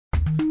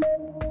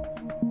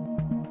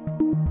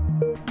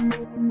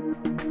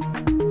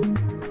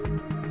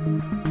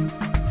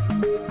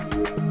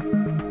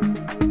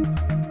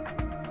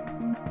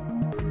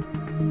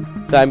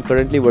So I'm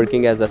currently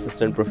working as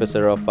Assistant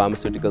Professor of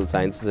Pharmaceutical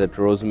Sciences at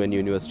Roseman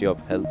University of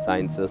Health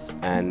Sciences,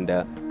 and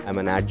I'm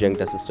an Adjunct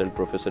Assistant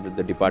Professor at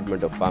the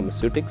Department of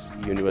Pharmaceutics,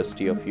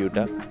 University of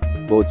Utah.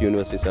 Both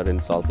universities are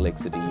in Salt Lake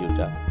City,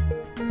 Utah.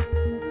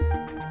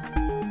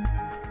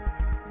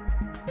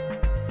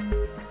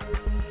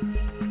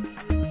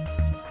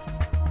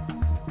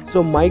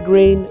 So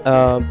migraine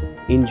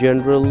in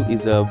general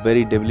is a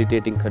very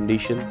debilitating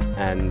condition,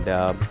 and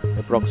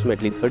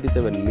approximately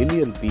 37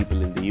 million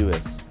people in the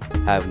US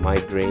have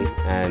migraine,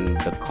 and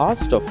the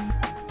cost of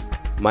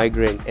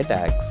migraine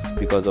attacks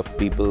because of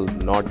people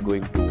not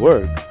going to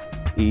work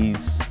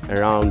is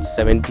around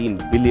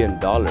 $17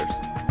 billion.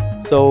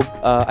 So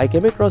I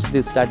came across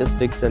these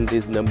statistics and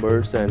these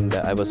numbers, and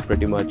I was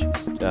pretty much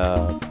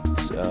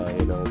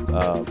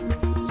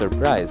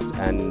surprised.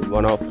 And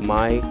one of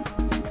my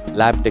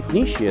lab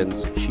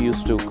technicians, she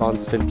used to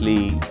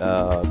constantly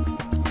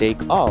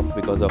take off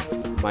because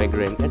of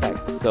migraine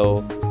attacks.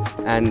 So,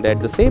 and at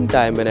the same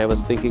time, when I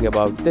was thinking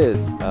about this,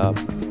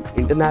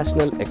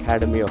 International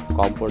Academy of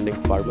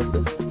Compounding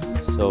Pharmacists,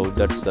 so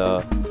that's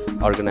an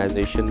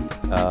organization,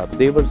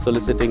 they were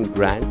soliciting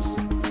grants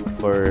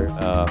for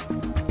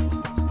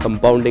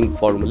compounding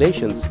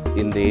formulations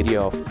in the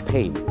area of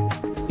pain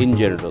in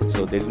general.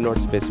 So they did not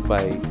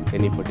specify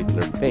any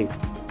particular pain.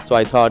 So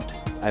I thought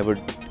I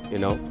would,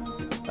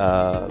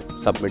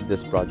 submit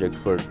this project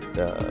for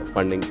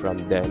funding from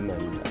them,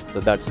 and so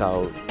that's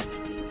how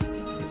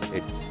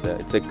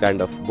it's a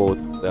kind of both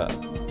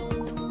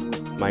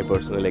my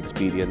personal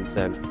experience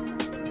and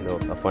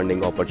a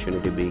funding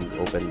opportunity being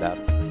opened up.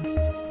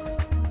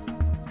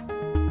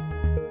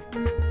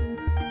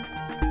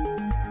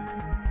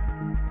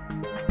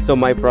 So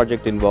my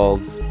project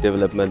involves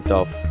development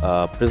of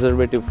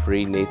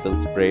preservative-free nasal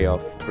spray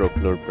of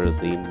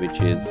prochlorperazine, which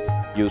is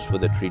used for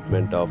the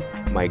treatment of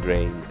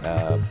migraine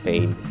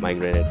pain,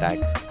 migraine attack,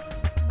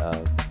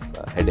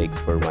 headaches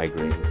for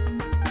migraine.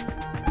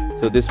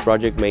 So this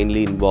project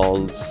mainly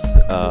involves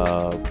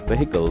a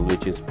vehicle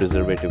which is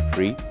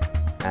preservative-free,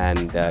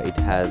 and it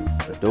has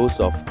a dose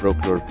of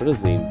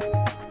prochlorperazine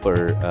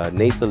for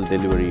nasal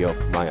delivery of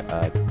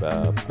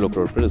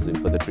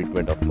prochlorperazine for the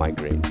treatment of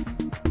migraine.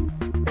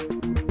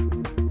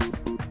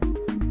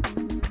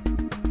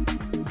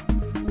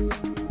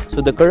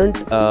 So the current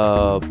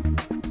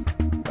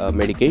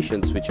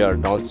medications, which are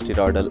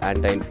non-steroidal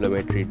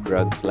anti-inflammatory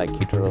drugs like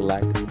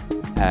ketorolac,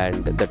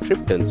 and the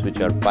triptans, which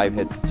are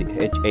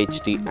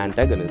 5-HT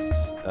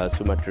antagonists,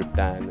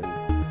 sumatriptan.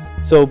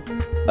 And so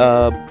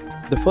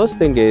the first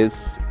thing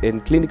is,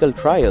 in clinical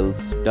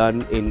trials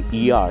done in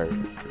ER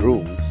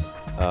rooms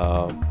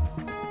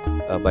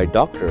by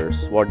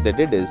doctors, what they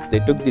did is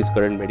they took these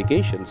current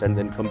medications and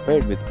then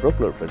compared with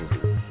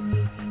prochlorperazine.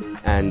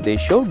 And they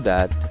showed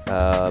that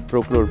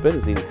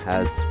prochlorperazine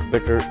has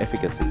better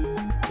efficacy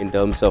in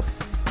terms of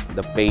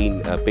the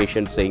pain,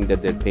 patients saying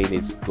that their pain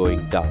is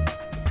going down.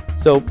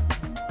 So,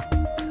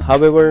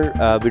 however,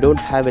 we don't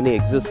have any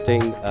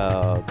existing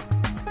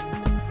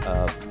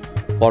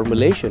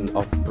formulation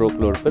of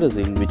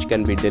prochlorperazine which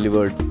can be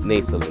delivered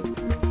nasally.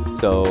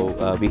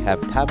 So we have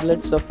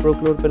tablets of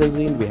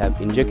prochlorperazine, we have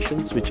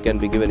injections which can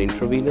be given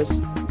intravenous,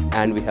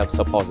 and we have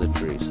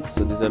suppositories.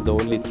 So these are the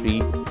only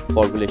three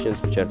formulations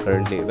which are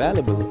currently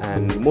available,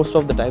 and most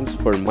of the times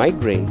for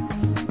migraine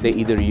they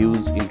either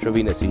use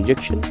intravenous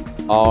injection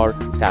or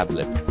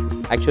tablet.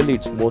 Actually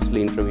it's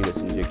mostly intravenous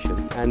injection,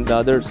 and the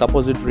other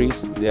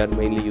suppositories, they are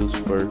mainly used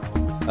for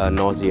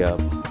nausea if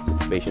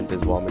the patient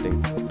is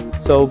vomiting.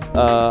 So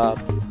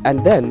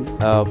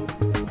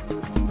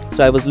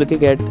so I was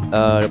looking at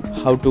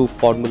how to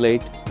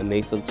formulate a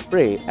nasal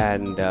spray,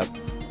 and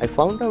I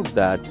found out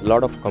that a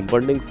lot of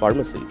compounding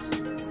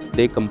pharmacies,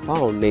 they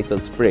compound nasal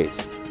sprays,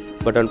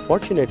 but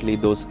unfortunately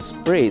those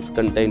sprays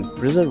contain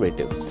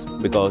preservatives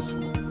because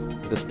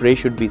the spray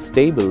should be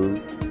stable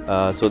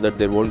so that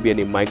there won't be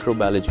any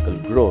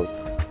microbiological growth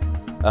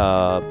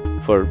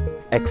for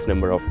X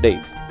number of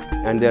days.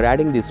 And they're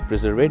adding these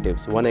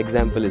preservatives. One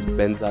example is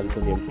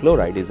benzalkonium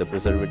chloride is a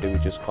preservative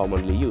which is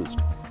commonly used.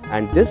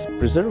 And this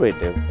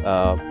preservative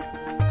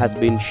has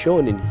been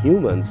shown in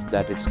humans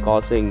that it's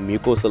causing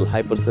mucosal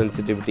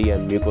hypersensitivity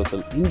and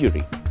mucosal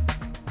injury.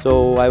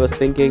 So I was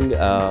thinking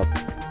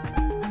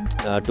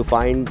to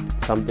find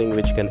something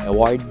which can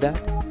avoid that.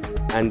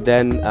 And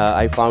then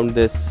I found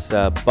this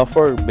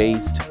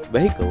buffer-based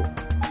vehicle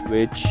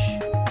which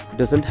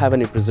doesn't have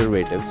any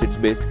preservatives. It's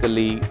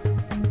basically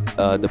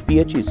the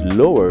pH is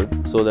lowered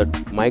so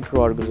that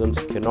microorganisms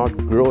cannot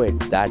grow at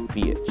that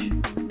pH.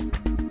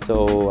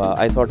 So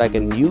I thought I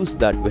can use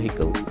that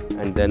vehicle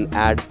and then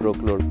add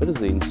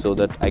prochlorperazine so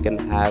that I can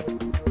have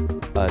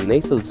a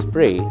nasal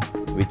spray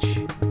which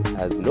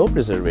has no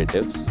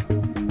preservatives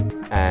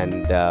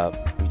and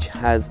which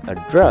has a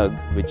drug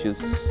which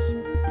is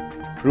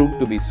proved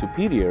to be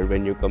superior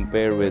when you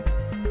compare with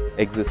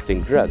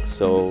existing drugs.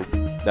 So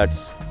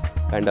that's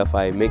kind of,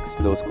 I mixed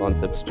those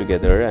concepts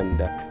together,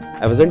 and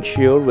I wasn't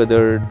sure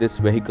whether this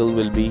vehicle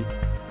will be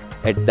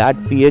At that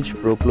pH,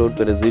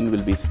 prochlorperazine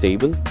will be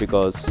stable,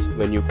 because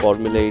when you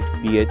formulate,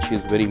 pH is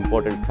very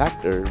important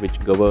factor which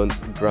governs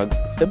drug's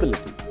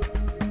stability.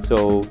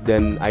 So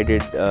then I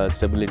did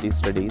stability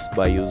studies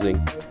by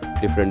using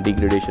different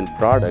degradation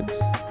products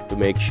to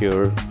make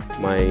sure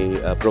my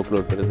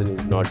prochlorperazine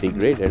is not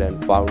degraded,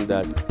 and found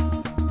that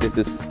this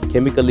is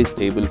chemically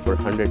stable for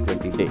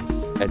 120 days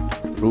at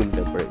room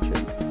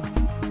temperature,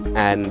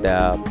 and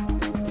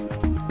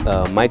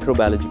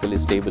microbiologically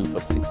stable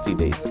for 60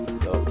 days.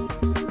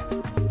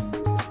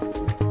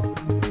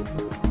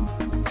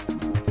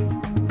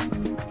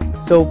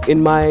 So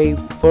in my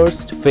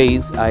first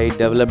phase, I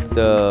developed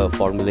the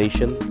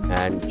formulation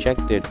and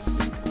checked its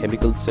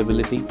chemical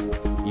stability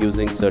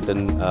using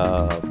certain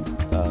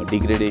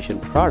degradation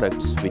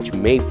products which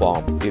may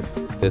form if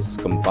this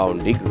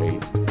compound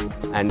degrades.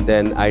 And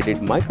then I did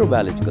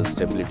microbiological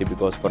stability,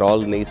 because for all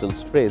nasal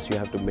sprays you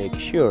have to make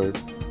sure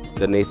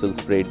the nasal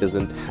spray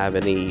doesn't have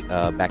any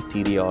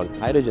bacteria or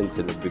pyrogens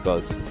in it,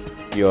 because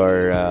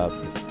you're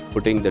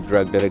putting the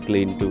drug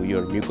directly into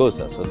your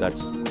mucosa.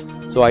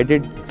 So I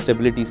did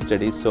stability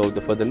studies. So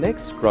for the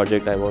next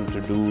project, I want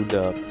to do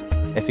the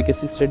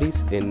efficacy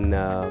studies in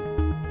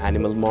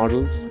animal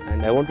models,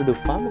 and I want to do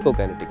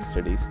pharmacokinetic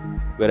studies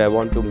where I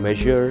want to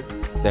measure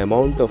the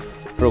amount of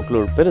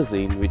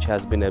prochlorperazine which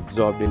has been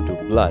absorbed into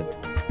blood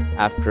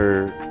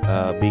after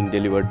being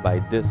delivered by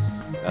this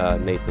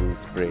nasal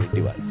spray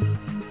device.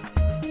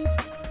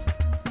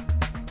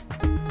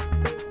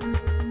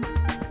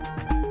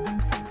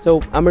 So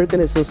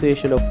American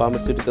Association of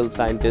Pharmaceutical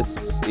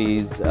Scientists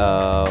is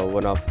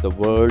one of the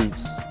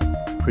world's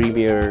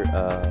premier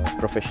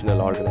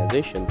professional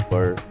organization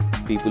for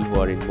people who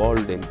are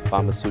involved in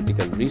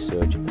pharmaceutical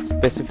research,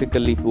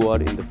 specifically who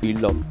are in the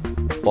field of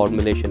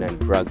formulation and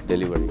drug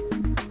delivery.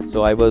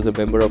 So I was a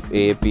member of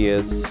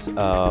AAPS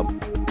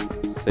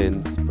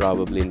since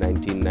probably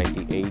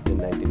 1998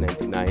 and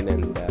 1999,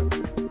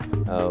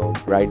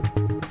 and right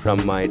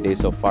from my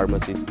days of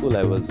pharmacy school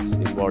I was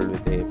involved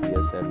with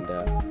AAPS, and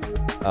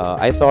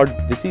I thought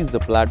this is the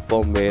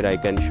platform where I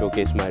can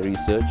showcase my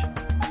research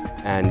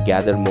and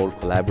gather more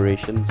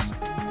collaborations,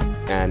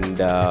 and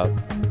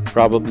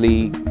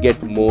probably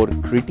get more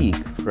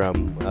critique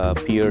from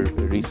peer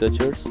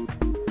researchers,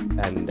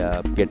 and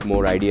get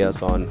more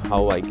ideas on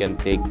how I can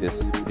take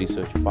this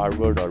research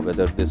forward, or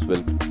whether this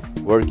will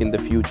work in the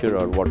future,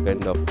 or what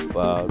kind of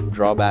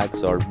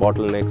drawbacks or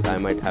bottlenecks I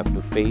might have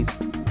to face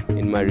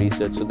in my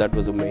research. So that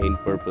was the main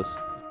purpose